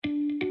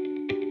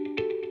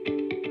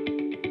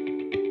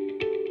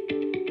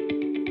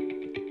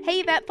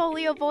Hey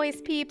VetFolio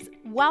Voice peeps,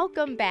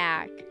 welcome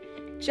back.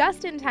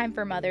 Just in time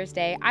for Mother's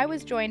Day, I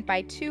was joined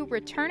by two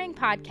returning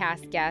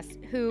podcast guests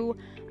who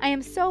I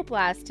am so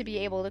blessed to be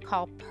able to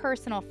call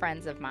personal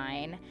friends of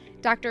mine,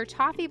 Dr.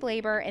 Toffy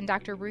Blaber and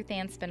Dr. Ruth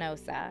Ann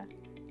Spinosa.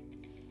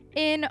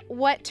 In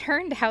what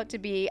turned out to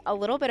be a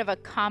little bit of a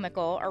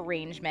comical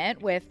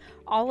arrangement with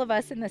all of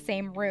us in the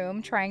same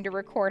room trying to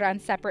record on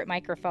separate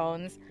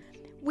microphones,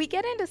 we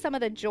get into some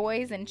of the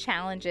joys and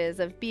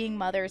challenges of being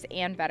mothers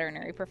and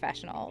veterinary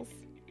professionals.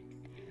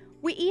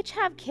 We each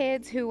have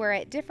kids who are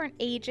at different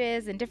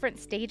ages and different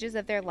stages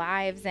of their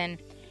lives,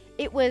 and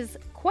it was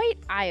quite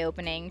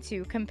eye-opening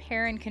to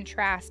compare and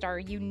contrast our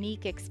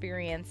unique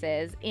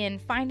experiences in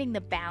finding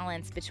the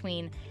balance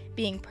between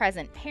being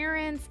present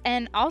parents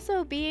and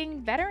also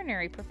being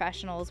veterinary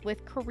professionals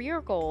with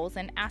career goals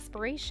and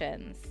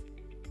aspirations.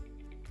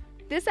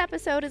 This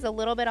episode is a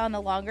little bit on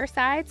the longer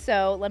side,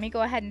 so let me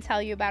go ahead and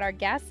tell you about our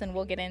guests and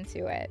we'll get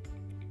into it.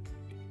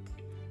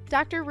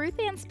 Dr. Ruth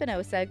Ann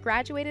Spinosa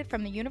graduated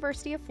from the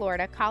University of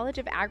Florida College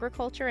of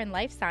Agriculture and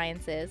Life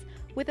Sciences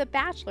with a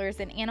bachelor's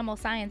in animal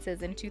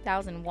sciences in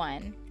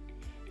 2001.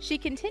 She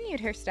continued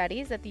her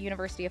studies at the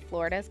University of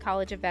Florida's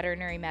College of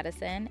Veterinary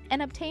Medicine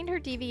and obtained her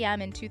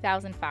DVM in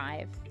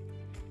 2005.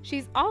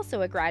 She's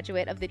also a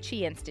graduate of the Chi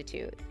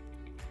Institute.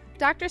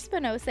 Dr.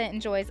 Spinosa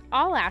enjoys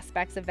all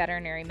aspects of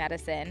veterinary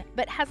medicine,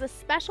 but has a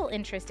special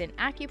interest in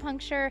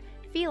acupuncture,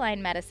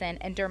 feline medicine,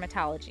 and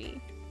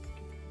dermatology.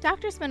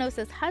 Dr.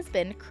 Spinosa's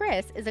husband,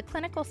 Chris, is a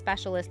clinical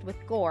specialist with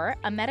Gore,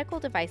 a medical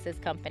devices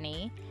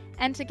company,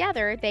 and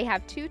together they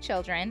have two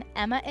children,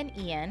 Emma and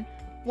Ian,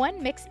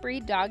 one mixed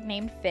breed dog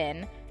named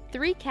Finn,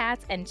 3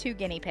 cats, and 2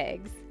 guinea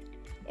pigs.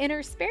 In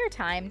her spare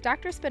time,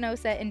 Dr.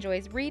 Spinosa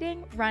enjoys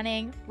reading,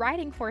 running,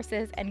 riding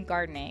horses, and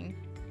gardening.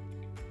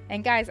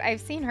 And guys, I've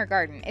seen her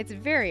garden. It's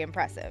very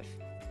impressive.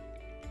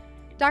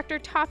 Dr.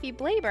 Toffy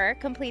Blaber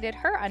completed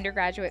her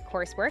undergraduate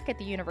coursework at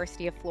the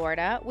University of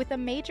Florida with a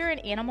major in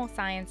animal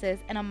sciences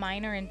and a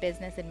minor in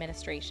business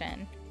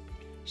administration.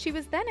 She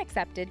was then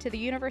accepted to the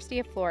University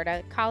of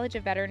Florida College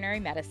of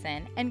Veterinary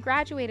Medicine and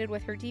graduated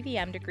with her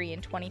DVM degree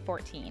in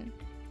 2014.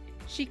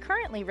 She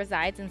currently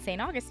resides in St.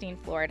 Augustine,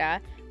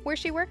 Florida, where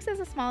she works as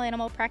a small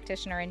animal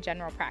practitioner in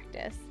general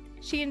practice.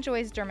 She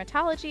enjoys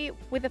dermatology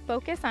with a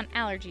focus on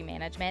allergy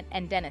management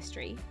and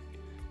dentistry.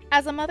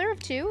 As a mother of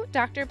 2,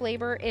 Dr.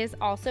 Blaber is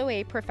also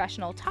a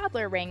professional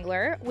toddler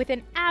wrangler with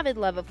an avid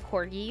love of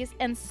corgis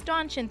and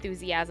staunch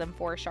enthusiasm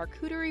for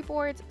charcuterie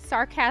boards,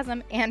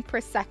 sarcasm, and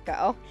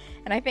Prosecco.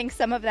 And I think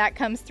some of that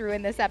comes through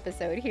in this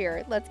episode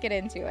here. Let's get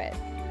into it.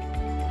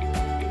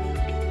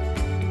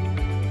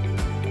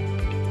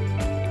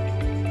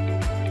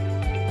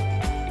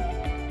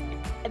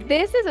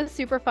 This is a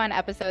super fun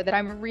episode that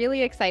I'm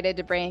really excited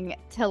to bring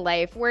to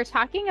life. We're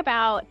talking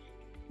about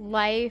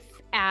life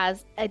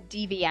as a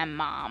DVM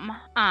mom,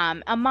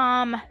 a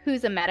mom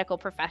who's a medical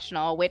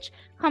professional, which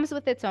comes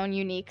with its own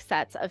unique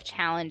sets of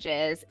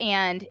challenges.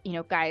 And,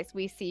 guys,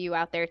 we see you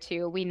out there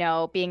too. We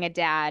know being a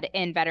dad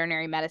in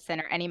veterinary medicine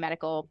or any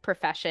medical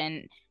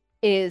profession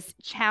is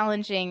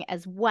challenging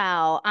as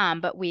well.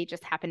 But we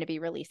just happen to be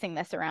releasing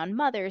this around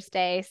Mother's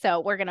Day.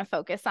 So we're going to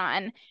focus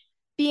on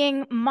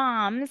being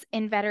moms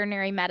in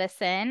veterinary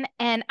medicine.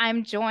 And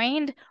I'm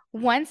joined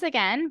once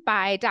again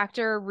by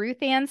Dr.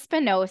 Ruth Ann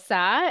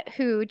Spinosa,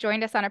 who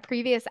joined us on a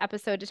previous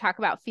episode to talk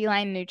about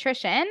feline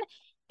nutrition,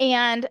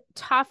 and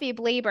Toffy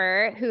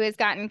Blaber, who has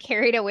gotten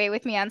carried away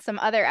with me on some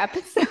other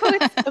episodes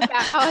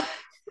about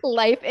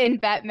life in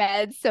vet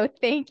meds. So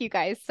thank you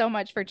guys so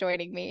much for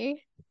joining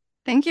me.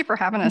 Thank you for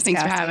having us.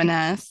 Thanks for having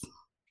us.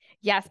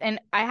 Yes, and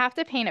I have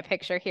to paint a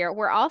picture here.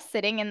 We're all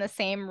sitting in the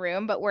same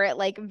room, but we're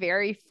at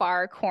very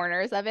far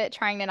corners of it,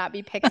 trying to not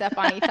be picked up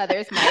on each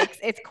other's mics.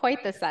 It's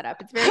quite the setup.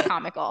 It's very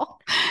comical.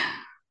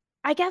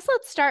 I guess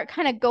let's start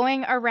kind of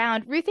going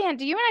around. Ruth Ann,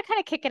 do you want to kind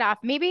of kick it off?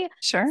 Maybe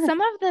Sure.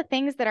 Some of the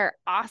things that are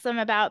awesome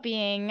about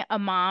being a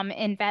mom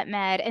in vet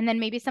med, and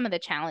then maybe some of the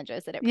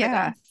challenges that it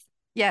presents.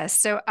 Yes.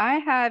 So I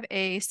have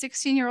a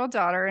 16-year-old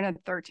daughter and a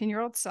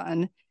 13-year-old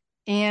son,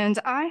 and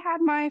I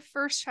had my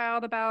first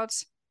child about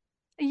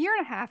a year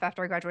and a half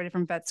after I graduated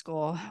from vet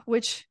school,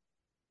 which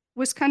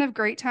was kind of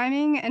great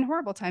timing and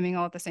horrible timing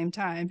all at the same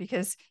time,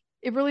 because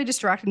it really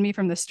distracted me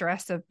from the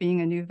stress of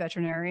being a new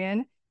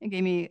veterinarian and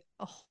gave me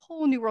a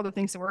whole new world of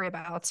things to worry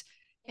about.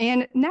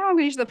 And now I'm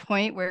getting to the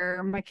point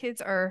where my kids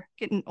are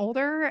getting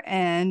older,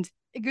 and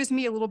it gives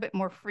me a little bit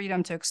more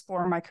freedom to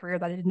explore my career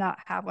that I did not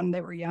have when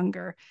they were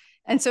younger.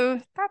 And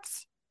so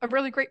that's a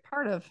really great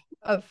part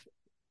of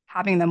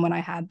having them when I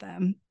had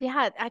them.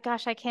 Yeah,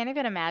 gosh, I can't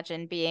even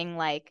imagine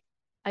being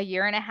a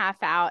year and a half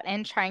out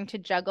and trying to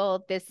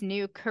juggle this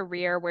new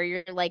career where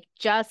you're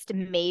just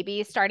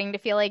maybe starting to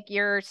feel like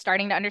you're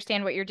starting to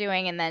understand what you're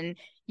doing, and then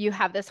you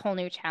have this whole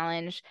new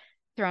challenge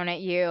thrown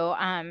at you.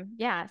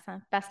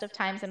 So best of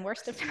times and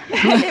worst of times.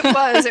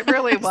 It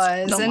really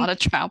was. A lot of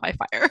trial by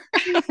fire.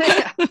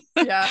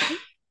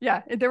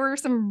 Yeah. There were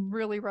some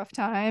really rough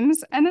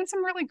times and then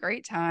some really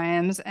great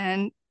times.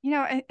 And,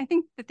 I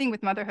think the thing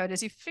with motherhood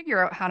is you figure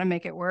out how to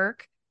make it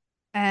work,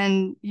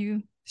 and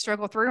you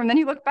struggle through. And then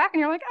you look back and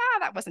you're like,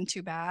 that wasn't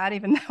too bad.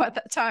 Even though at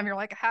that time you're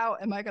like, how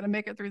am I going to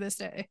make it through this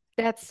day?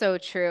 That's so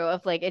true.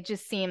 Of like, it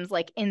just seems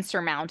like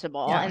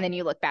insurmountable. Yeah. And then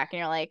you look back and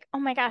you're like, oh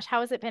my gosh,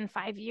 how has it been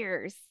 5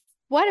 years?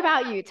 What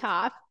about you,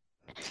 Toff?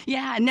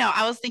 Yeah, no,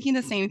 I was thinking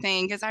the same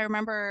thing because I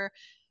remember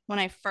when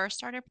I first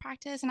started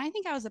practice, and I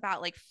think I was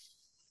about like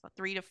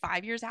 3 to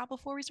 5 years out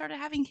before we started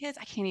having kids.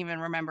 I can't even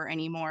remember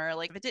anymore.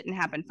 Like if it didn't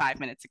happen 5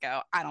 minutes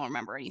ago, I don't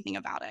remember anything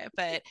about it.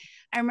 But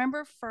I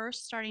remember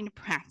first starting to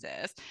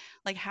practice,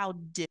 like how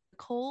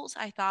difficult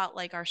I thought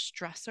like our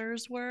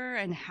stressors were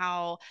and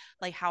how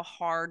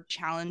hard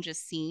challenges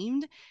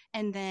seemed.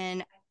 And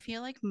then I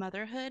feel like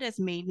motherhood has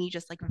made me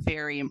just like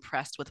very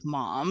impressed with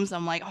moms.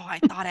 I'm like, oh, I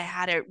thought I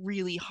had it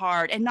really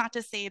hard. And not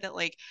to say that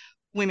like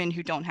women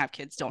who don't have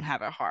kids don't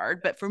have it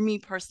hard. But for me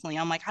personally,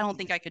 I'm like, I don't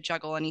think I could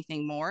juggle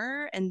anything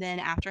more. And then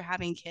after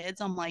having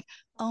kids, I'm like,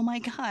 oh my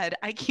God,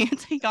 I can't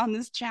take on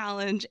this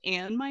challenge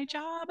and my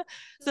job.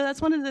 So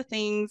that's one of the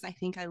things I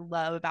think I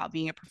love about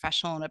being a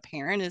professional and a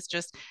parent is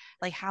just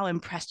like how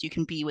impressed you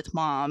can be with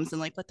moms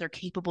and like what they're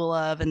capable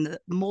of and the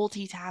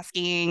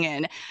multitasking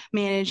and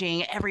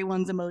managing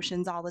everyone's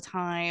emotions all the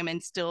time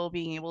and still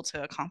being able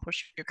to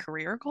accomplish your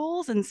career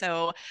goals. And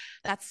so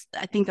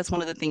I think that's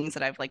one of the things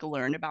that I've like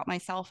learned about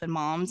myself and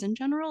moms in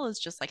general is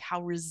just like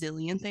how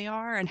resilient they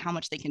are and how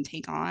much they can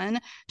take on,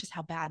 just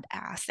how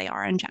badass they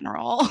are in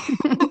general.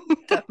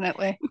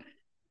 Definitely.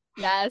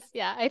 Yes,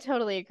 yeah, I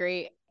totally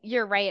agree.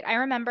 You're right. I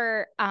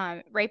remember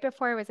right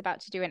before I was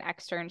about to do an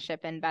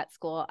externship in vet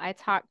school, I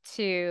talked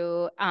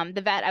to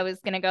the vet I was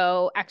going to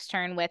go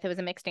extern with. It was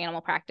a mixed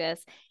animal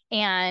practice.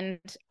 And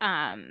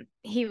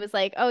he was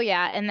like, oh,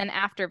 yeah. And then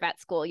after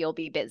vet school, you'll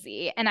be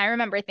busy. And I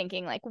remember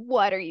thinking like,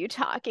 what are you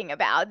talking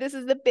about? This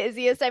is the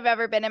busiest I've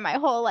ever been in my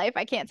whole life.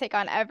 I can't take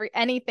on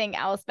anything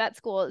else. Vet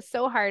school is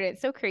so hard.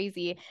 It's so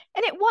crazy.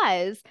 And it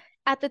was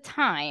at the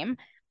time.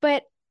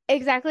 But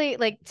exactly,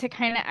 like to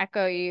kind of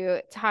echo you,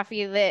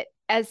 Toffy, that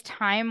as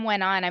time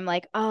went on, I'm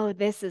like, oh,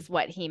 this is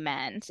what he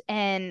meant.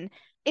 And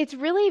it's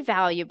really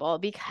valuable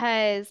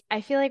because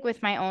I feel like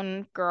with my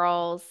own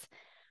girls,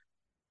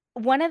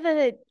 one of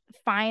the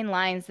fine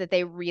lines that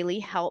they really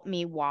help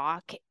me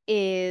walk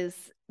is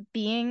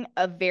being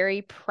a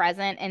very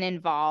present and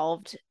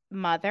involved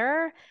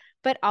mother,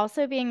 but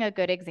also being a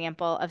good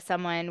example of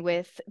someone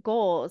with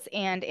goals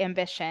and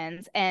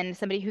ambitions and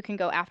somebody who can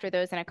go after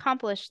those and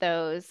accomplish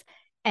those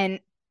and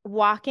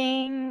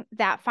walking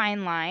that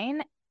fine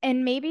line.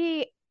 And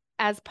maybe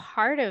as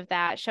part of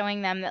that,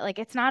 showing them that like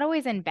it's not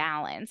always in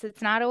balance.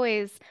 It's not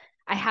always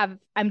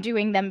I'm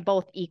doing them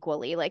both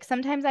equally. Like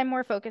sometimes I'm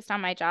more focused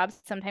on my job,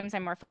 sometimes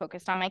I'm more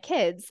focused on my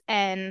kids,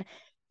 and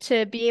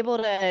to be able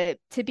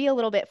to be a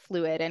little bit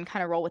fluid and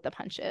kind of roll with the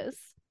punches.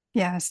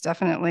 Yes,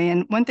 definitely.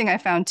 And one thing I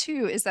found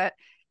too is that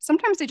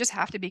sometimes they just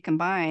have to be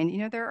combined. You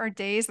know, there are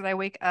days that I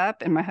wake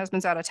up and my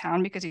husband's out of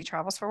town because he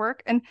travels for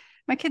work and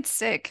my kid's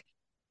sick.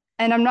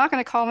 And I'm not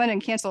going to call in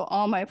and cancel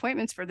all my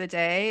appointments for the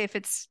day. If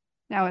it's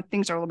now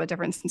things are a little bit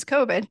different since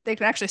COVID, they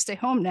can actually stay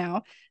home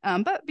now.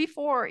 But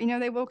before, you know,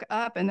 they woke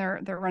up and they're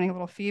running a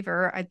little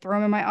fever. I'd throw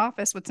them in my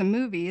office with some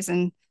movies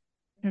and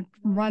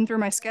run through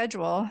my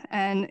schedule.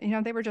 And, you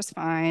know, they were just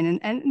fine.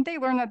 And they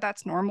learned that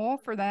that's normal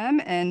for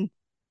them. And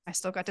I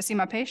still got to see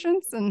my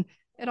patients and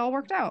it all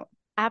worked out.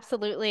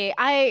 Absolutely.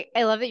 I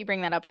love that you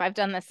bring that up. I've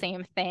done the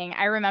same thing.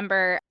 I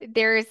remember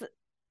there's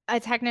a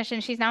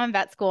technician, she's now in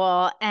vet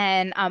school,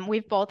 and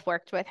we've both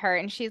worked with her,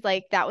 and she's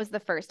like, that was the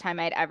first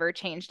time I'd ever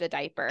changed a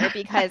diaper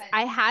because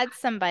I had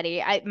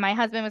somebody, my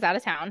husband was out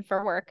of town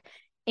for work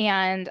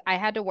and I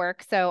had to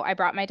work. So I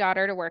brought my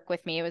daughter to work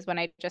with me. It was when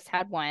I just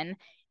had one.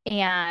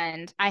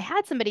 And I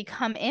had somebody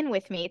come in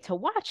with me to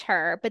watch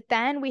her, but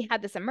then we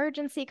had this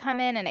emergency come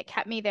in and it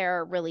kept me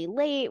there really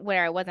late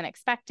where I wasn't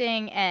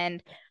expecting.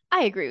 And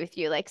I agree with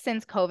you. Like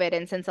since COVID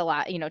and since a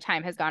lot,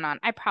 time has gone on,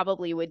 I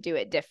probably would do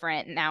it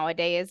different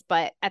nowadays.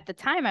 But at the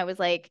time I was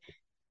like,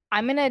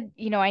 I'm going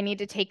to, I need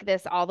to take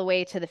this all the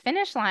way to the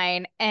finish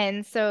line.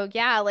 And so,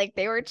 yeah, like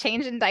they were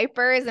changing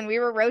diapers and we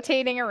were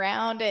rotating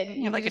around and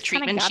you have like a just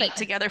treatment sheet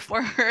together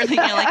for her. They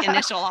get like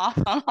initial off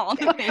on all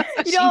the things.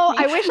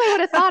 I wish I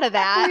would have thought of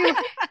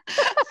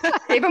that.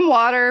 Gave them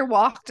water,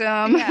 walked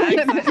them. Yeah,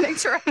 exactly. Make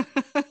sure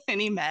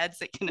any meds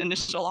that can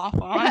initial off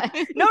on.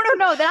 No,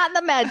 not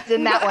the meds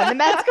in that one.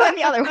 The meds go in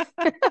the other one.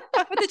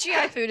 But the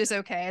GI food is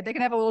okay. They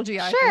can have a little GI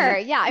food. Sure.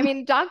 Yeah. I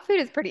mean, dog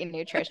food is pretty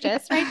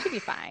nutritious, right? Should be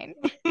fine.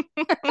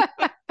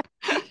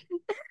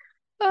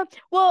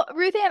 Well,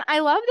 Ruth Ann, I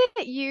love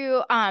that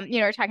you,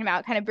 are talking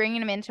about kind of bringing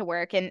them into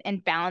work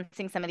and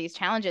balancing some of these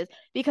challenges,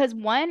 because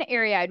one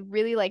area I'd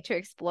really like to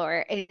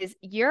explore is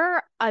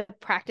you're a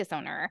practice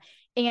owner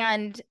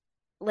and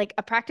like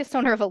a practice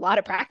owner of a lot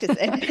of practices.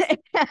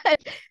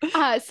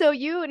 So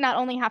you not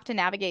only have to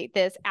navigate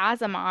this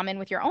as a mom and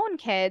with your own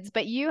kids,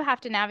 but you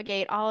have to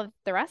navigate all of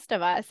the rest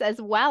of us as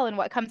well and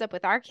what comes up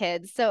with our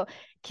kids. So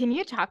can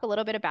you talk a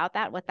little bit about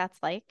that, what that's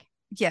like?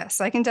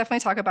 Yes, I can definitely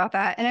talk about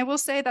that. And I will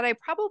say that I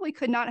probably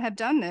could not have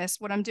done this,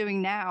 what I'm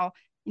doing now,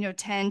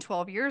 10,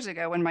 12 years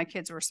ago when my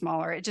kids were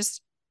smaller. It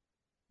just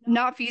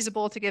not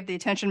feasible to give the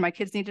attention my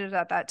kids needed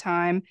at that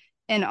time.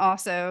 and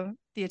also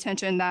the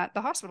attention that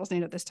the hospitals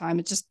need at this time.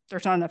 It's just,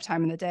 there's not enough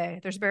time in the day.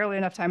 There's barely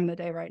enough time in the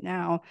day right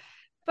now.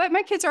 But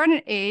my kids are at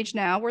an age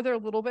now where they're a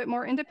little bit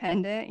more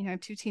independent. You know, I have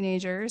 2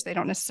 teenagers. They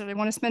don't necessarily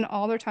want to spend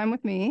all their time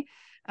with me.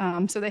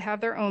 So they have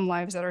their own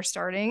lives that are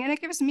starting, and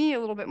it gives me a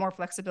little bit more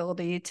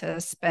flexibility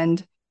to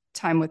spend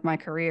time with my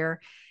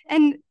career.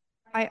 And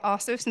I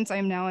also, since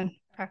I'm now in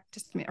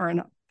practice or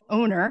an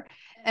owner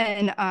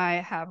and I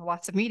have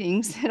lots of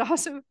meetings, it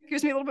also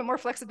gives me a little bit more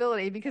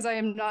flexibility because I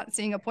am not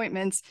seeing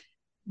appointments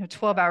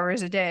 12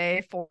 hours a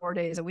day, 4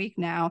 days a week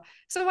now.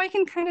 So I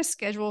can kind of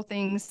schedule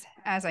things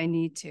as I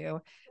need to.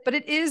 But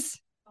it is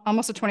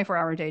almost a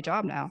 24-hour day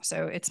job now.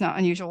 So it's not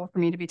unusual for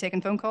me to be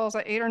taking phone calls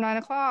at 8 or 9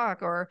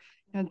 o'clock, or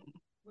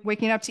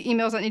waking up to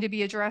emails that need to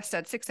be addressed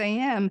at 6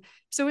 a.m.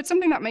 So it's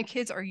something that my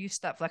kids are used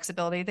to, that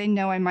flexibility. They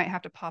know I might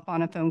have to pop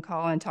on a phone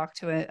call and talk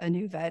to a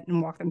new vet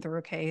and walk them through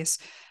a case,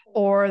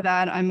 or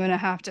that I'm going to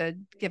have to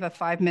give a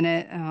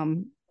 5-minute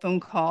phone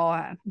call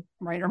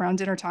right around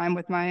dinner time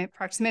with my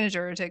practice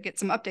manager to get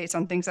some updates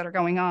on things that are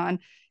going on.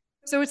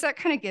 So it's that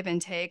kind of give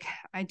and take.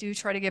 I do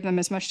try to give them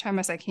as much time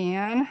as I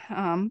can,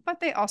 but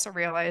they also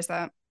realize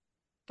that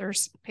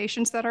there's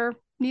patients that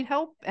need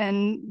help,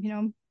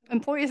 and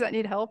employees that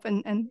need help,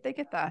 and they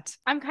get that.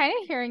 I'm kind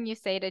of hearing you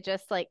say to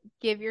just like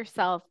give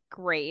yourself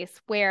grace,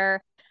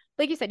 where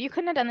like you said, you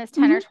couldn't have done this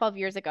 10 or 12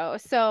 years ago.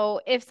 So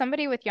if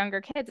somebody with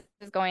younger kids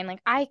is going like,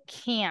 I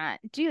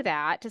can't do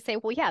that, to say,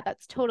 well, yeah,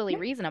 that's totally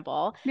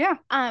reasonable. Yeah.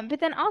 But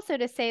then also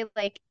to say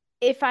like,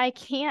 if I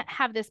can't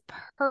have this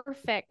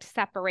perfect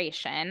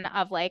separation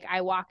of like,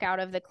 I walk out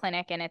of the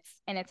clinic and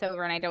it's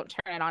over and I don't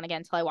turn it on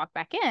again until I walk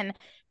back in,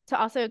 to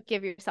also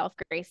give yourself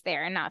grace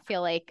there and not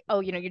feel like,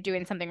 oh, you're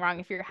doing something wrong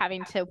if you're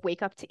having to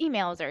wake up to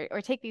emails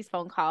or take these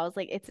phone calls.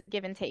 Like, it's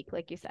give and take,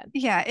 like you said.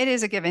 Yeah, it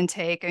is a give and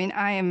take. I mean,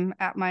 I am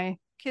at my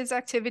kids'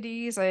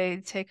 activities. I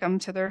take them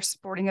to their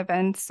sporting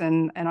events,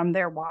 and I'm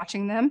there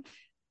watching them.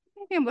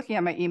 Maybe I'm looking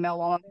at my email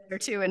while I'm there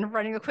too and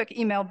writing a quick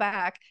email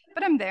back,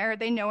 but I'm there.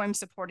 They know I'm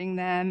supporting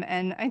them.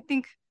 And I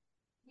think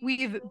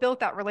we've built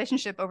that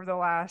relationship over the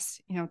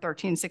last,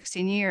 13,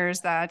 16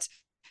 years, that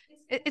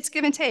it's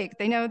give and take.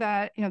 They know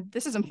that,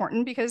 this is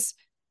important because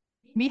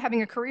me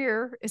having a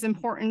career is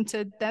important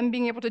to them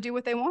being able to do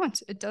what they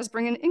want. It does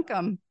bring in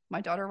income.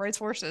 My daughter rides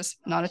horses,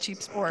 not a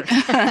cheap sport.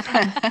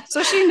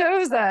 So she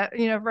knows that,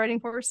 riding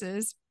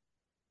horses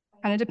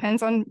kind of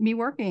depends on me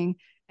working.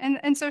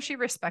 And so she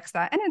respects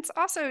that. And it's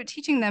also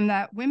teaching them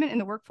that women in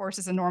the workforce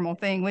is a normal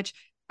thing, which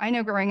I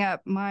know growing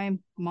up, my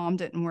mom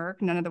didn't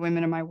work. None of the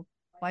women in my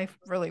life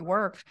really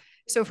worked.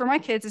 So for my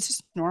kids, it's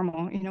just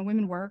normal.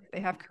 Women work, they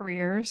have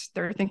careers,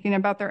 they're thinking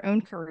about their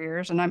own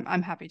careers, and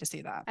I'm happy to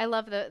see that. I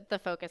love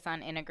the focus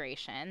on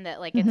integration, that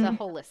like it's a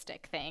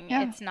holistic thing.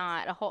 Yeah. It's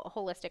not a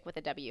holistic with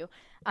a W.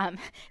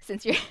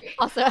 Since you're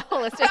also a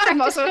holistic.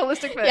 I'm also a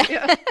holistic vet.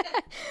 Yeah.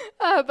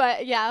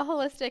 But yeah, a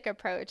holistic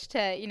approach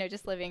to,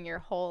 just living your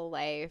whole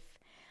life.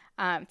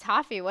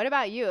 Toffy, what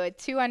about you? A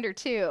 2 under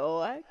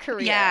 2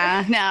 career?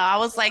 Yeah, no, I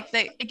was like,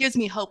 it gives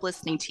me hope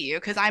listening to you,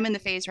 because I'm in the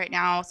phase right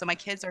now. So my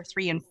kids are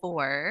 3 and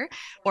 4,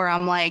 where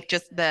I'm like,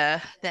 just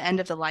the end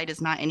of the light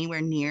is not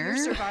anywhere near.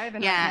 You're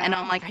surviving. Yeah, right and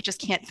I'm like, I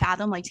just can't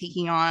fathom like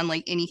taking on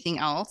like anything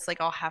else. Like,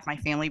 I'll have my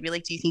family be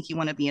like, do you think you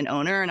want to be an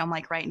owner? And I'm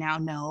like, right now,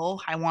 no.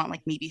 I want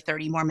like maybe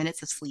 30 more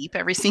minutes of sleep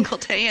every single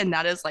day, and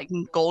that is like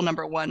goal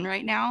number 1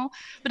 right now.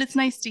 But it's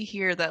nice to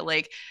hear that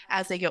like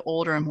as they get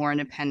older and more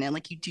independent,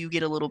 like you do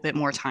get a little bit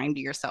more time to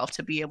yourself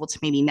to be able to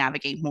maybe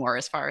navigate more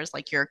as far as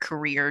like your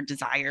career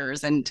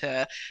desires and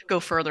to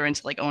go further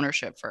into like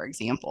ownership, for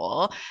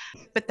example.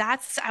 But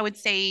that's, I would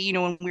say,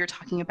 when we were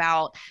talking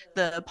about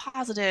the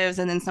positives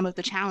and then some of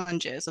the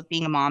challenges with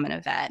being a mom and a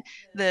vet,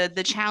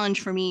 the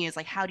challenge for me is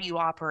like, how do you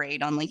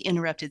operate on like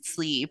interrupted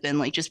sleep and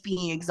like just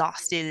being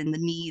exhausted and the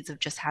needs of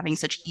just having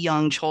such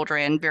young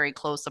children very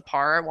close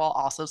apart while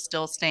also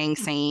still staying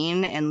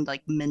sane and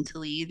like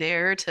mentally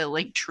there to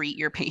like treat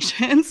your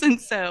patients. And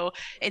so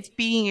it's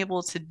being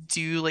able to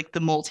do like the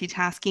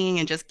multitasking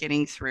and just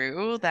getting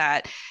through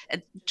that,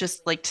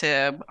 just like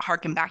to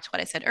harken back to what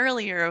I said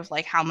earlier of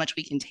like how much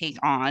we can take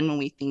on when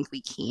we think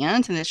we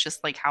can't, and it's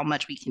just like how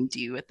much we can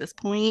do at this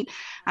point.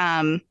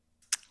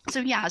 So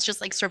yeah, it's just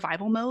like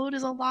survival mode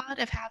is a lot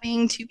of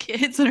having 2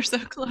 kids that are so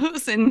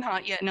close and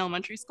not yet in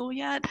elementary school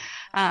yet.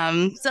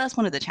 So that's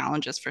one of the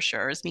challenges for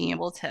sure, is being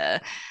able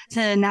to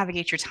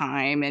navigate your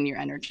time and your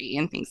energy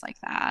and things like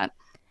that.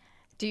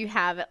 Do you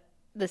have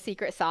the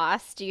secret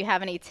sauce? Do you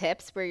have any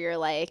tips where you're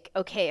like,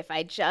 okay, if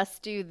I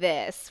just do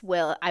this,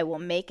 I will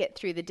make it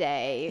through the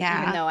day,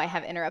 even though I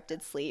have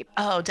interrupted sleep?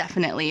 Oh,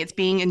 definitely. It's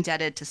being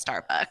indebted to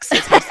Starbucks.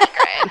 It's my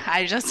secret.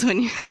 I just,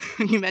 when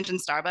you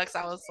mentioned Starbucks,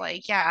 I was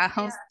like,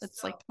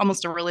 it's like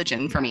almost a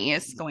religion for me,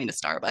 is going to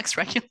Starbucks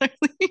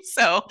regularly.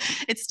 So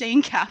it's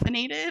staying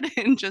caffeinated,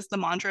 and just the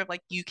mantra of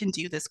like, you can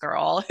do this,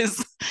 girl,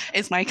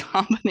 is my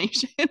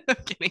combination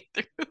of getting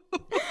through.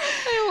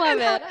 I love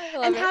it. I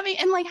love and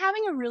it.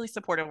 having a really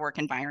supportive work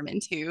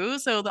environment too.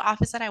 So the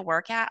office that I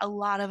work at, a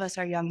lot of us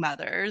are young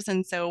mothers,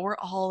 and so we're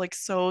all like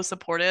so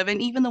supportive.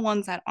 And even the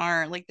ones that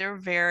aren't, like they're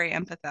very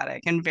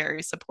empathetic and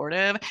very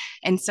supportive.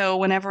 And so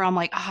whenever I'm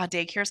like,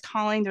 daycare's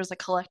calling, there's a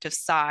collective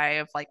sigh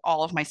of like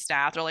all of my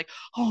staff. They're like,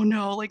 oh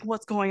no, like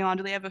what's going on?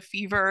 Do they have a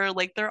fever?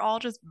 Like they're all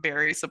just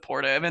very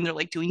supportive, and they're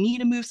like, do we need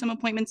to move some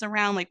appointments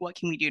around? Like what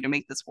can we do to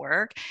make this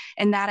work?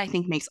 And that I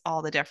think makes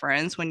all the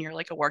difference when you're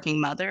like a working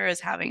mother, is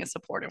having a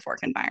supportive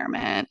work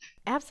environment.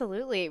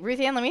 Absolutely. Ruth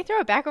Ann, let me throw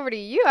it back over to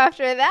you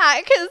after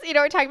that, because,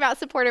 we're talking about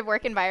supportive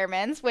work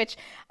environments, which,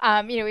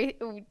 we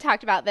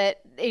talked about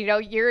that,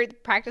 you're the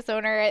practice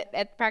owner at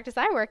the practice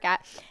I work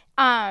at.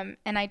 And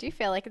I do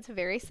feel like it's a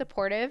very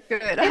supportive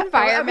environment.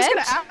 I was going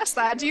to ask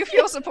that. Do you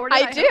feel supported?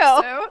 I do.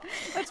 So.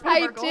 That's one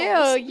of our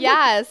goals. Do.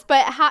 Yes.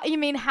 But how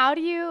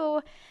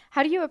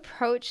do you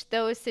approach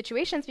those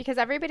situations? Because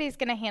everybody's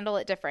going to handle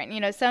it different.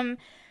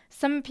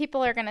 Some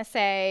people are going to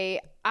say,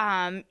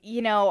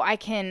 I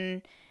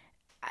can,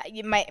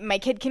 my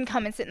kid can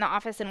come and sit in the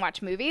office and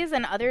watch movies,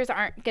 and others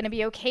aren't going to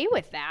be okay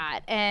with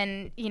that.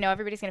 And,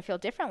 everybody's going to feel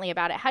differently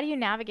about it. How do you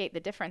navigate the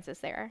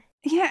differences there?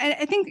 Yeah, and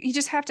I think you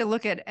just have to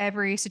look at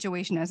every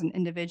situation as an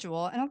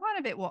individual. And a lot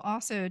of it will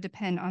also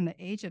depend on the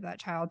age of that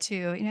child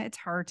too. It's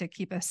hard to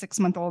keep a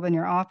 6-month-old in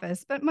your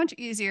office, but much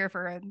easier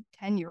for a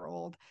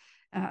 10-year-old.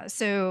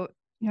 So,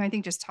 I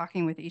think just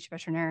talking with each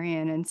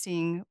veterinarian and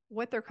seeing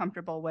what they're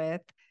comfortable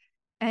with.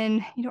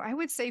 And, I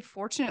would say,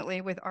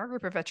 fortunately, with our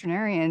group of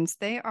veterinarians,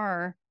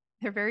 they're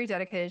very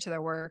dedicated to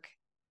their work.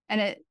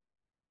 And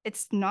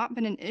it's not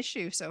been an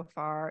issue so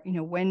far.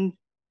 When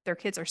their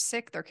kids are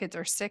sick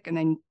and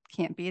they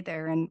can't be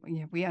there. And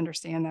we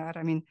understand that.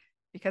 I mean,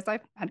 because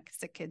I've had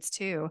sick kids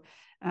too.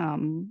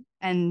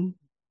 And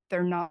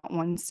they're not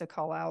ones to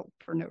call out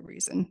for no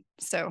reason.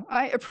 So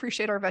I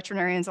appreciate our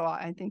veterinarians a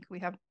lot. I think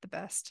we have the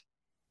best.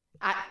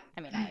 I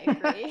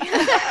agree.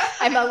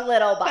 I'm a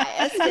little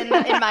biased in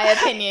my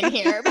opinion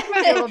here.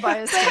 I'm a little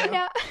biased too.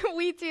 No,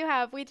 we do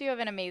have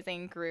an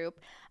amazing group.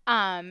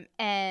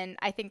 And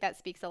I think that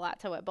speaks a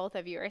lot to what both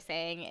of you are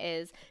saying,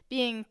 is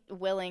being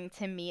willing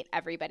to meet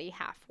everybody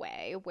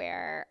halfway,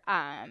 where,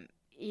 as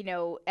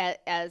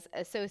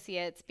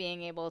associates,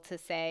 being able to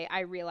say,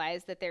 I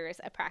realize that there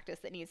is a practice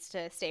that needs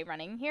to stay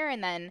running here.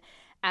 And then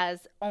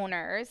as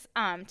owners,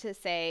 to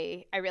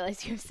say, I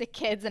realize you have sick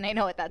kids and I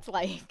know what that's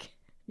like.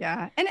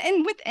 Yeah.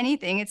 And with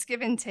anything, it's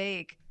give and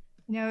take.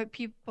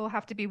 People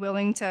have to be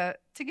willing to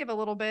give a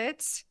little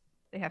bit.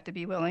 They have to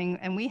be willing,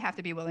 and we have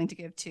to be willing to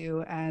give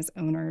too as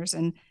owners,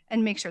 and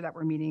make sure that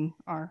we're meeting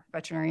our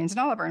veterinarians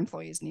and all of our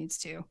employees' needs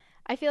too.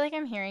 I feel like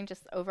I'm hearing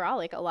just overall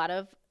like a lot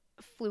of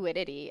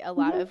fluidity, a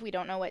lot of we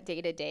don't know what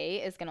day to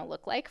day is going to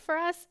look like for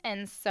us.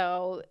 And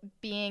so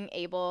being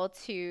able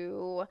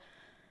to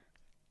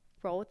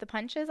roll with the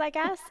punches, I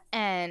guess,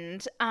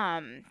 and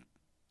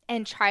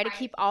try to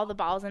keep all the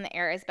balls in the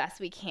air as best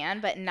we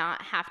can, but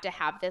not have to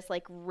have this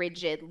like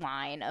rigid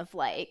line of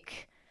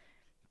like,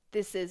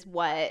 this is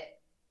what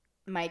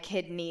my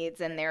kid needs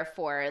and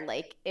therefore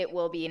like it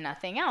will be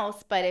nothing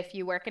else. But if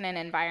you work in an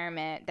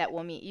environment that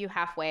will meet you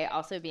halfway,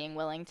 also being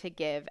willing to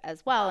give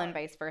as well, and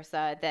vice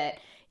versa, that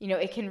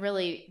it can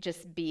really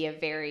just be a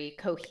very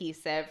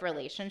cohesive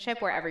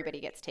relationship where everybody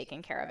gets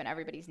taken care of and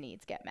everybody's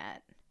needs get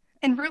met.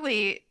 And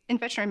really, in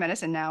veterinary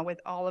medicine now,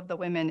 with all of the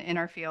women in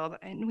our field,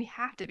 and we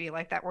have to be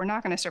like that. We're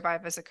not going to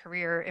survive as a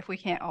career if we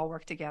can't all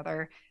work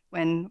together.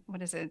 When,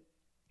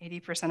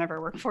 80% of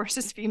our workforce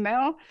is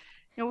female.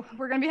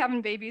 We're going to be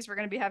having babies. We're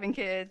going to be having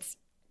kids.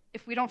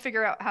 If we don't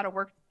figure out how to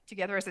work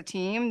together as a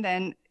team,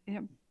 then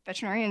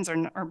veterinarians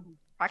or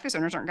practice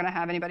owners aren't going to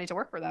have anybody to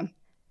work for them.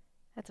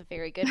 That's a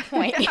very good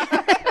point.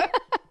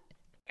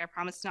 I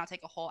promise to not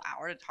take a whole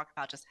hour to talk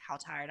about just how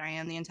tired I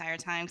am the entire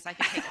time, because I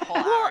could take a whole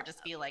hour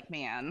just be like,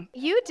 man.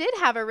 You did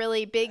have a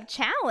really big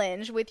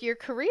challenge with your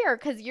career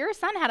because your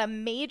son had a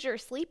major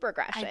sleep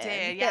regression. I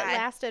did, yeah. That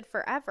lasted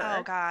forever.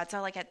 Oh, God.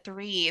 So, like, at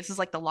 3, this is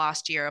like the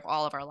lost year of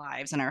all of our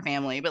lives in our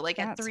family. But, like,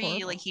 at 3,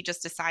 horrible. Like, he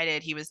just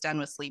decided he was done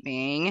with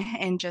sleeping.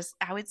 And just,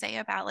 I would say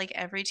about, like,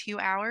 every 2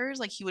 hours,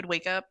 like, he would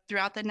wake up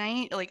throughout the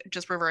night, like,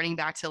 just reverting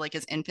back to, like,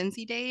 his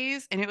infancy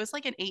days. And it was,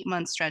 like, an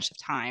 8-month stretch of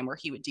time where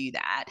he would do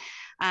that.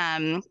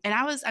 And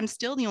I'm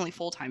still the only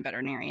full-time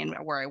veterinarian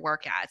where I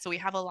work at. So we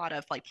have a lot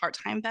of like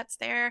part-time vets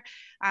there.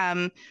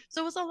 So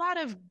it was a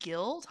lot of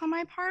guilt on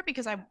my part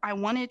because I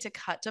wanted to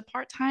cut to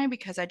part-time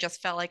because I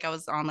just felt like I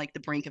was on like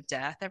the brink of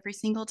death every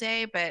single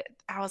day. But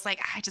I was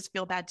like, I just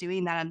feel bad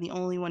doing that. I'm the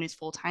only one who's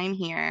full-time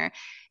here.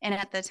 And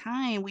at the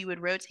time we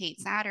would rotate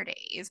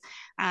Saturdays.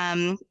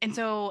 And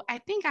so I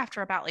think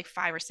after about like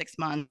 5 or 6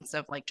 months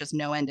of like just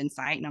no end in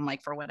sight, and I'm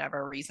like, for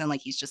whatever reason,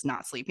 like he's just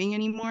not sleeping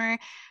anymore.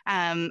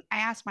 I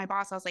asked my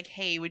boss, I was like,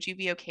 hey, hey, would you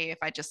be okay if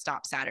I just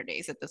stop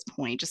Saturdays at this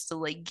point, just to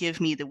like give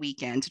me the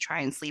weekend to try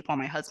and sleep while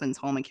my husband's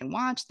home and can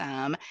watch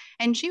them?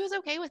 And she was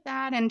okay with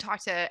that, and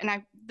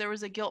there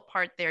was a guilt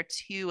part there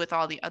too with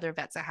all the other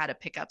vets that had to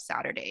pick up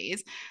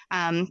Saturdays.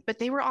 But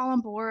they were all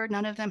on board.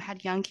 None of them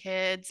had young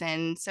kids.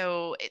 And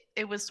so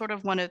it was sort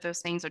of one of those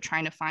things of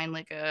trying to find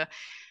like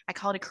I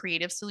call it a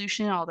creative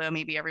solution, although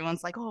maybe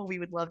everyone's like, oh, we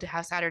would love to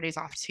have Saturdays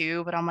off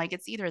too. But I'm like,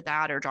 it's either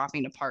that or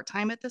dropping to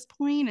part-time at this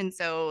point. And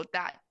so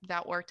that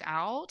worked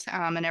out,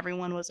 and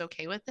everyone was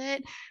okay with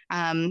it.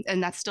 And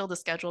that's still the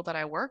schedule that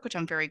I work, which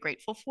I'm very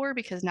grateful for,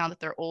 because now that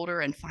they're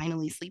older and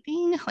finally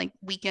sleeping, like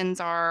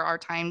weekends are our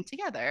time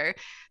together.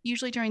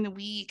 Usually during the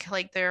week,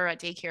 like they're at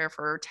daycare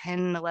for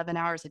 10, 11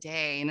 hours a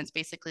day. And it's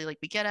basically like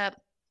we get up,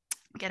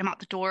 get them out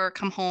the door,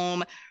 come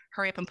home,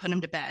 hurry up and put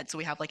them to bed. So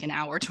we have like an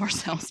hour to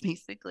ourselves,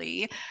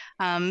 basically.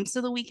 So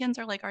the weekends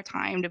are like our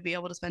time to be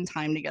able to spend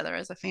time together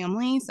as a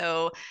family.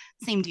 So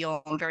same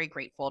deal. I'm very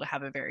grateful to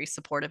have a very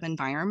supportive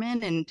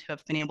environment and to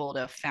have been able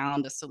to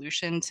found a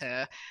solution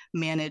to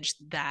manage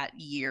that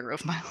year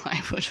of my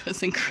life, which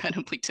was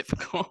incredibly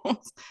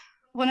difficult.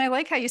 Well, I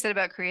like how you said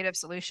about creative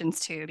solutions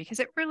too,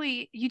 because it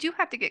really, you do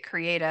have to get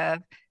creative.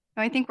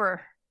 I think we're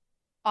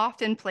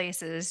often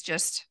places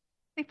just,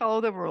 they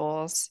follow the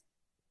rules.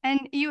 And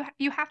you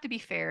have to be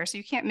fair, so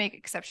you can't make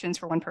exceptions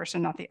for one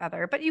person, not the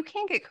other. But you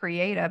can get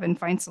creative and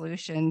find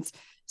solutions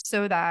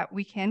so that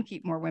we can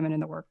keep more women in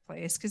the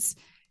workplace. Because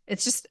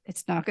it's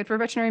not good for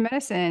veterinary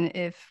medicine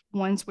if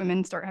once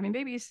women start having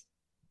babies,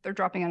 they're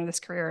dropping out of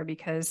this career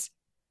because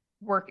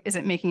work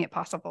isn't making it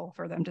possible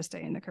for them to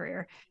stay in the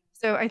career.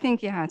 So I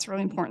think, yeah, it's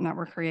really important that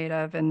we're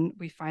creative and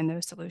we find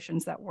those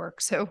solutions that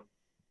work. So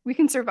we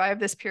can survive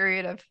this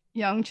period of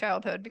young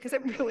childhood, because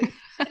it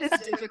is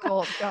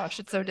difficult. Gosh,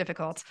 it's so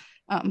difficult.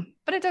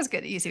 But it does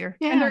get easier.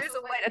 Yeah. And there is a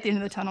light at the end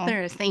of the tunnel.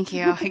 There is. Thank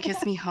you. It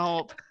gives me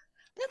hope.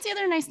 That's the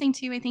other nice thing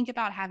too, I think,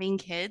 about having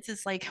kids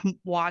is like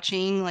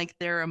watching like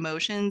their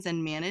emotions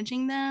and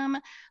managing them.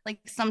 Like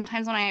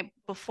sometimes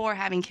before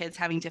having kids,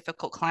 having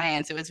difficult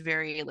clients, it was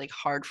very like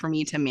hard for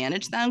me to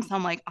manage them. So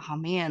I'm like, oh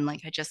man,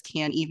 like I just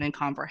can't even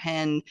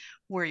comprehend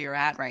where you're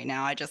at right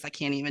now. I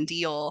can't even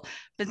deal.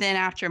 But then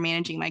after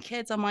managing my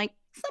kids, I'm like,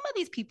 some of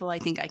these people, I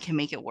think I can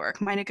make it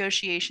work. My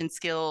negotiation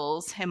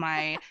skills and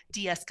my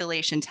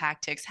de-escalation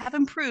tactics have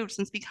improved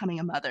since becoming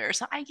a mother.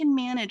 So I can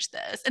manage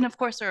this. And of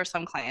course, there are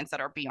some clients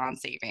that are beyond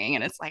saving.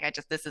 And it's like,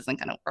 this isn't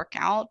going to work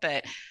out.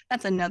 But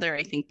that's another,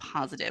 I think,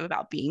 positive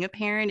about being a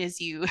parent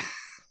is you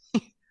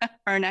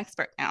are an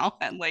expert now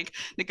at like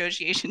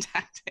negotiation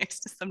tactics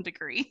to some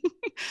degree.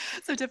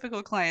 So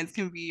difficult clients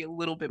can be a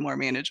little bit more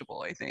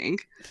manageable, I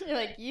think. You're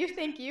like, you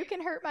think you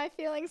can hurt my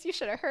feelings? You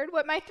should have heard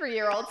what my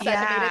 3-year-old said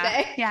to me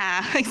today.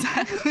 Yeah,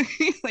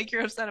 exactly. Like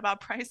you're upset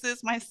about prices.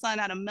 My son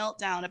had a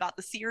meltdown about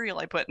the cereal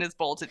I put in his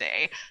bowl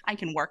today. I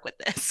can work with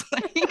this.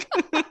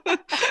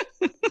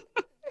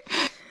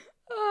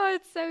 Oh,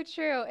 it's so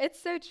true.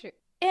 It's so true.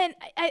 And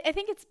I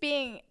think it's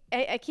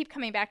I keep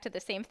coming back to the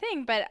same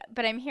thing, but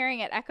I'm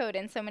hearing it echoed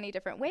in so many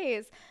different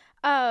ways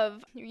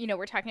of,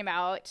 we're talking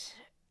about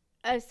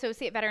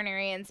associate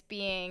veterinarians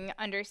being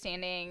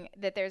understanding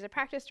that there's a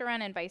practice to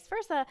run and vice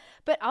versa,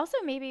 but also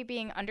maybe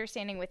being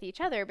understanding with each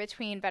other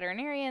between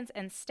veterinarians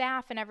and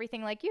staff and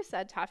everything. Like you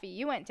said, Toffy,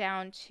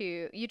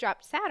 you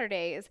dropped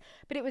Saturdays,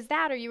 but it was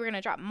that or you were going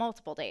to drop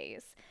multiple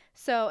days.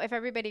 So if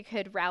everybody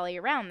could rally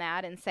around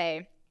that and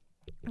say,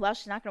 well,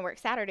 she's not going to work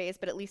Saturdays,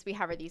 but at least we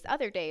have her these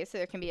other days, so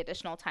there can be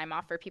additional time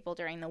off for people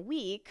during the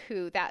week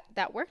who that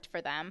worked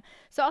for them.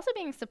 So also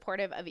being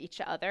supportive of each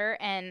other.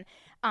 And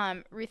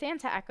Ruth Ann,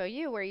 to echo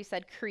you, where you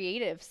said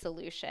creative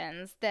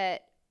solutions,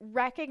 that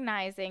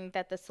recognizing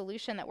that the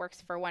solution that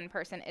works for one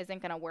person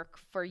isn't going to work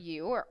for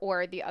you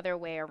or the other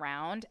way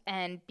around,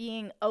 and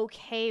being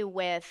okay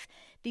with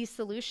these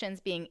solutions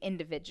being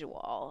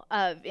individual.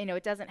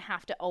 It doesn't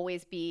have to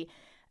always be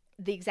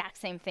the exact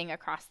same thing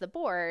across the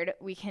board.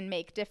 We can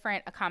make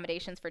different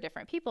accommodations for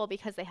different people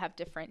because they have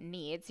different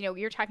needs.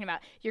 You're talking about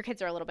your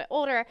kids are a little bit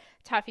older.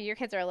 Toffy, your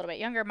kids are a little bit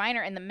younger. Mine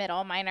are in the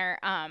middle. Mine are,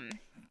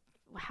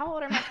 how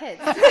old are my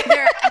kids?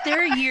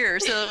 they're a year,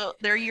 so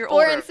they're a year 4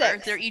 older. and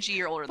 6. They're each a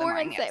year older than 4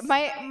 mine. and 6.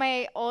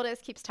 My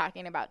oldest keeps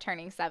talking about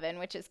turning 7,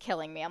 which is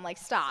killing me. I'm like,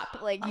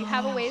 stop! Like you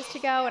have a ways to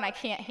go, and I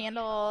can't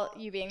handle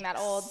you being that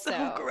old.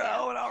 So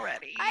grown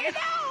already. I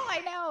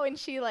know. And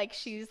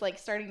she's like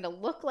starting to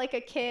look like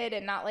a kid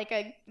and not like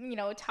a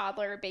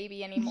toddler or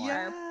baby anymore.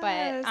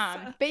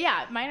 Yes. But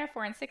yeah, mine are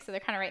 4 and 6, so they're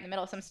kind of right in the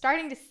middle. So I'm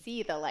starting to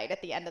see the light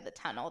at the end of the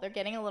tunnel. They're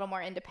getting a little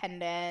more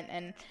independent,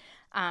 and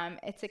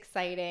it's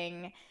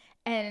exciting.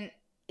 And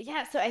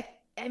yeah, so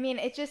I mean,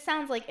 it just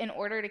sounds like in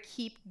order to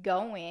keep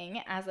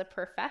going as a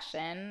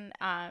profession,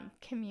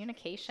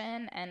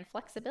 communication and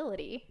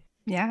flexibility.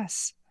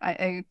 Yes,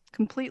 I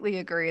completely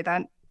agree.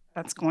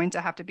 That's going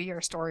to have to be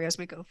our story as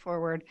we go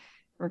forward.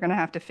 We're going to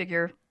have to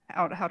figure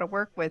out how to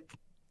work with,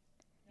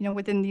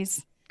 within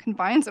these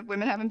confines of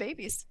women having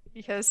babies,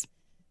 because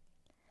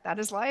that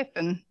is life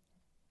and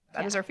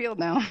that is our field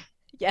now.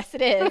 Yes,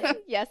 it is.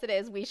 Yes, it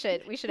is. We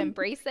should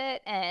embrace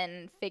it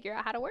and figure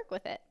out how to work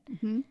with it.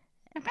 Mm-hmm.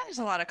 I bet there's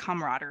a lot of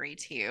camaraderie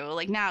too.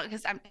 Like now,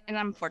 because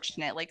I'm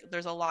fortunate. Like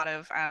there's a lot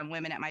of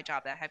women at my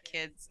job that have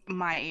kids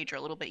my age or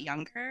a little bit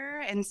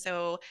younger, and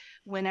so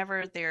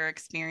whenever they're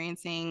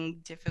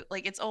experiencing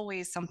like it's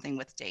always something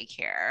with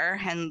daycare.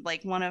 And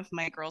like one of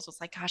my girls was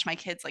like, "Gosh, my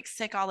kid's like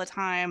sick all the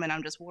time, and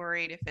I'm just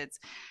worried if it's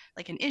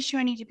like an issue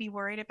I need to be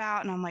worried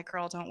about." And I'm like,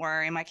 "Girl, don't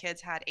worry. My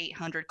kids had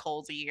 800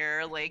 colds a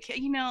year. Like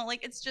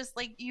like it's just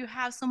like you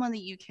have someone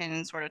that you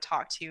can sort of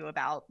talk to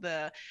about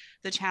the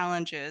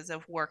challenges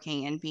of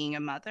working and being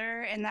a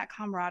mother, and that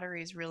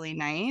camaraderie is really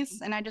nice.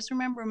 And I just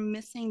remember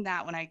missing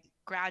that when I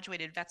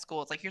graduated vet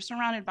school. It's like you're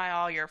surrounded by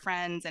all your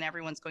friends and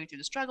everyone's going through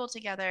the struggle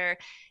together.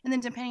 And then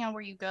depending on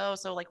where you go,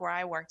 so like where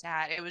I worked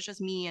at, it was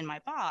just me and my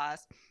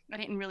boss. I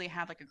didn't really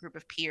have like a group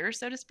of peers,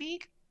 so to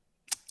speak.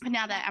 And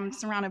now that I'm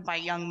surrounded by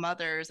young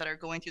mothers that are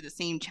going through the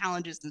same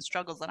challenges and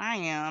struggles that I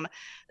am,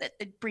 that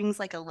it brings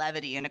like a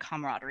levity and a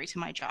camaraderie to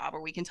my job,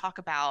 where we can talk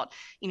about,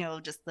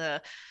 just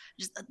the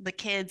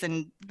kids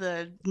and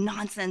the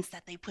nonsense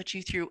that they put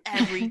you through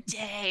every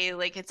day.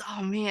 Like it's,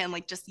 oh man,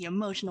 like just the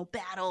emotional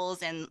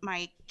battles, and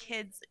my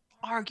kids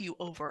argue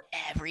over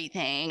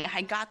everything.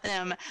 I got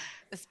them,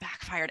 this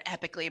backfired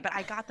epically, but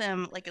I got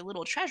them like a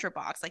little treasure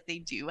box like they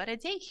do at a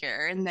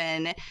daycare. And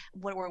then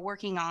what we're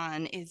working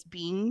on is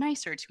being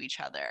nicer to each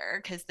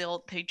other, because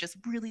they just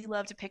really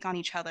love to pick on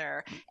each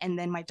other. And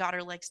then my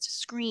daughter likes to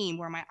scream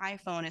where my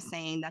iPhone is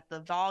saying that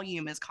the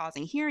volume is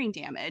causing hearing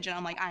damage. And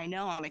I'm like, I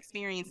know, I'm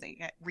experiencing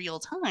it real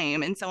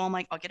time. And so I'm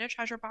like, I'll get a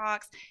treasure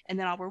box and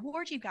then I'll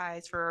reward you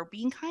guys for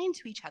being kind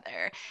to each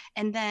other.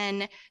 And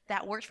then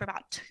that worked for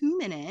about 2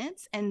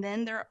 minutes. And then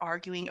they're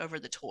arguing over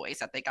the toys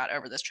that they got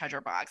over this treasure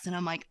box. And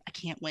I'm like, I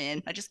can't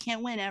win. I just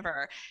can't win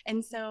ever.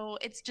 And so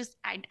it's just,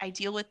 I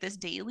deal with this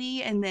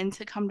daily. And then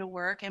to come to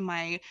work and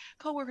my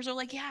coworkers are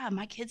like, yeah,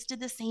 my kids did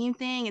the same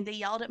thing. And they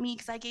yelled at me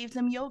because I gave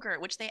them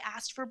yogurt, which they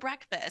asked for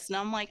breakfast. And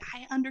I'm like,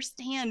 I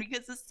understand,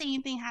 because the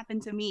same thing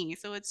happened to me.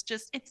 So it's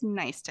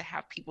nice to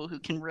have people who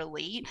can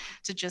relate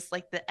to just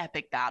like the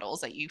epic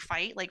battles that you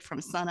fight, like from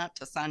sun up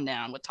to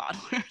sundown with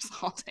toddlers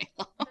all day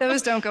long.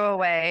 Those don't go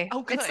away.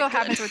 Oh, good, it still good.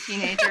 happens with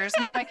teenagers.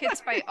 My kids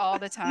fight all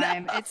the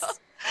time. No.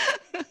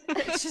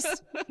 It's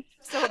just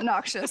so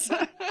obnoxious.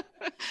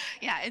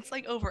 Yeah, it's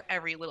like over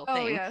every little thing.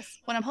 Oh, yes.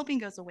 What I'm hoping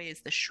goes away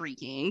is the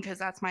shrieking, because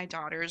that's my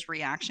daughter's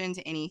reaction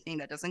to anything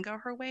that doesn't go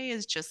her way,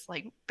 is just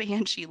like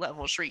banshee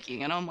level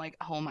shrieking. And I'm like,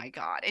 oh my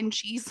God. And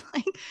she's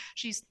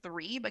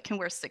 3, but can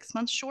wear 6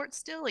 months shorts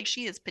still. Like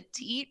she is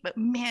petite, but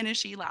man, is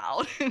she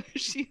loud.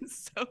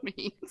 She's so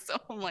mean. So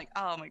I'm like,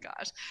 oh my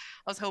gosh.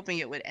 I was hoping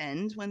it would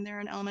end when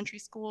they're in elementary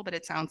school, but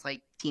it sounds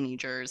like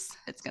teenagers,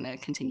 it's going to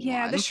continue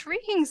Yeah, on. the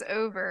shrieking's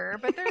over,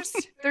 but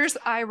there's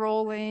eye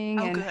rolling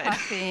and good.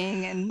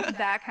 huffing and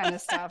that kind of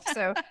stuff.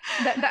 So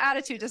the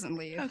attitude doesn't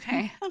leave.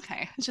 Okay.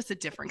 It's just a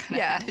different kind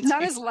of attitude.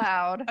 Not as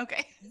loud.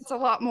 Okay. It's a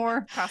lot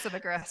more passive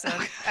aggressive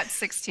at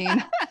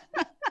 16.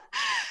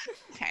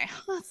 Okay,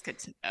 well, that's good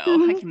to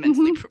know. I can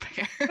mentally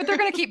prepare. But they're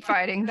going to keep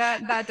fighting.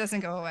 That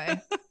doesn't go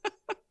away.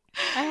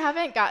 I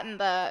haven't gotten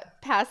the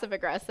passive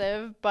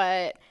aggressive,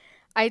 but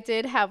I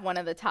did have one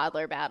of the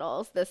toddler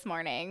battles this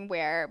morning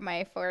where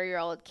my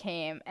 4-year-old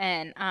came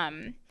and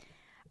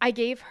I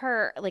gave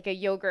her like a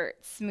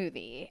yogurt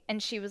smoothie,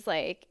 and she's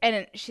like,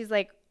 I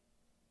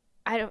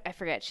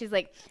forget. She's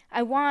like,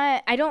 I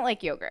don't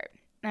like yogurt.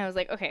 And I was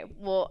like, okay,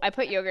 well, I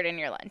put yogurt in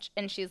your lunch.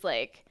 And she's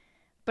like,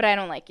 but I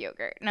don't like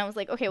yogurt. And I was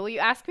like, okay, well, you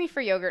ask me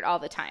for yogurt all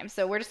the time,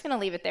 so we're just going to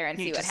leave it there and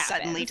see what happens.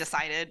 Suddenly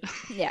decided.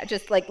 Yeah,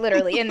 just like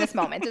literally in this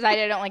moment,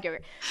 decided I don't like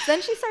yogurt. So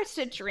then she starts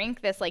to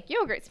drink this like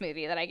yogurt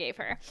smoothie that I gave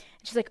her. And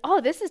she's like,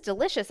 oh, this is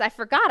delicious. I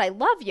forgot I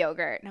love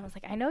yogurt. And I was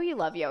like, I know you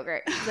love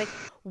yogurt. She's like,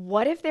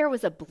 what if there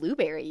was a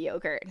blueberry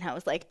yogurt? And I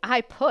was like, I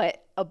put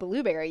a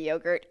blueberry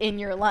yogurt in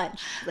your lunch.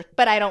 She's like,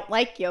 but I don't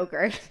like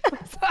yogurt. I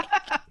was like,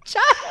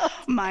 child.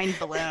 Mind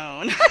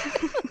blown.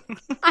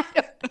 I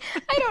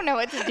don't know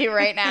what to do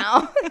right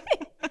now.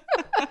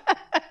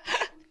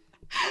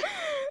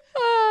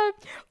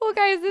 Well,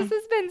 guys, this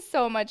has been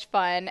so much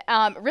fun.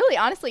 Really,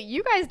 honestly,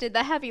 you guys did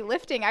the heavy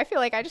lifting. I feel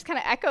like I just kind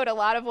of echoed a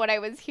lot of what I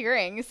was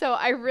hearing. So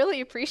I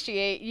really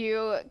appreciate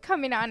you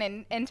coming on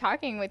and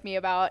talking with me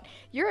about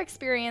your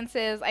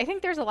experiences. I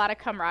think there's a lot of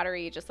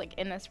camaraderie just like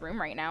in this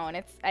room right now.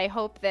 And I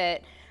hope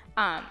that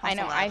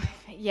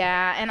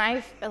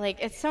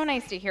it's so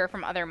nice to hear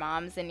from other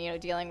moms and,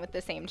 dealing with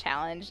the same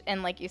challenge.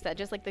 And like you said,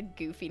 just like the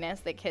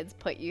goofiness that kids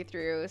put you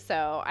through.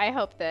 So I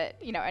hope that,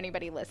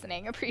 anybody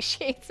listening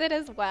appreciates it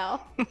as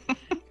well.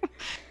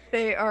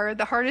 They are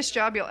the hardest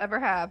job you'll ever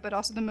have, but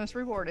also the most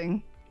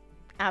rewarding.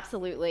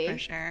 Absolutely. For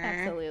sure.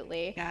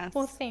 Absolutely. Yes.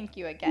 Well, thank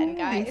you again,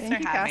 guys. Thank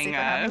you, Cassie, for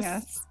having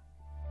us.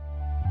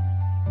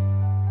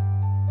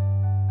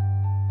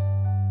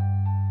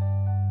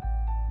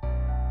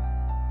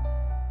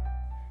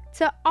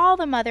 To all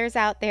the mothers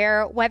out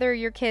there, whether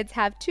your kids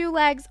have 2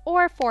 legs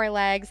or 4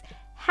 legs,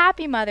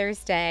 happy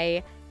Mother's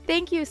Day.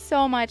 Thank you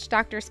so much,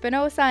 Dr.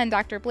 Spinosa and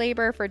Dr.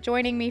 Blaber, for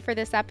joining me for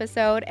this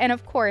episode. And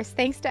of course,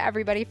 thanks to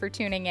everybody for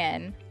tuning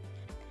in.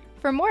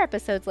 For more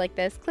episodes like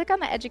this, click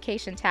on the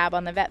Education tab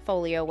on the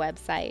VetFolio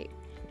website.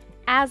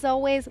 As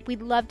always,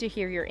 we'd love to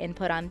hear your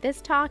input on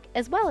this talk,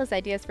 as well as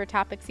ideas for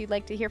topics you'd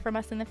like to hear from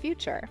us in the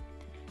future.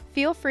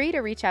 Feel free to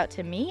reach out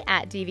to me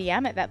at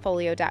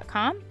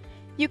dvm@vetfolio.com.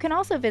 You can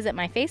also visit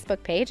my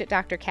Facebook page at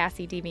Dr.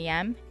 Cassi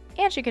DVM,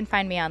 and you can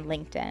find me on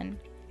LinkedIn.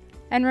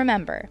 And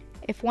remember,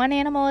 if one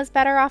animal is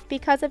better off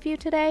because of you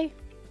today,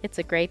 it's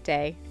a great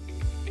day.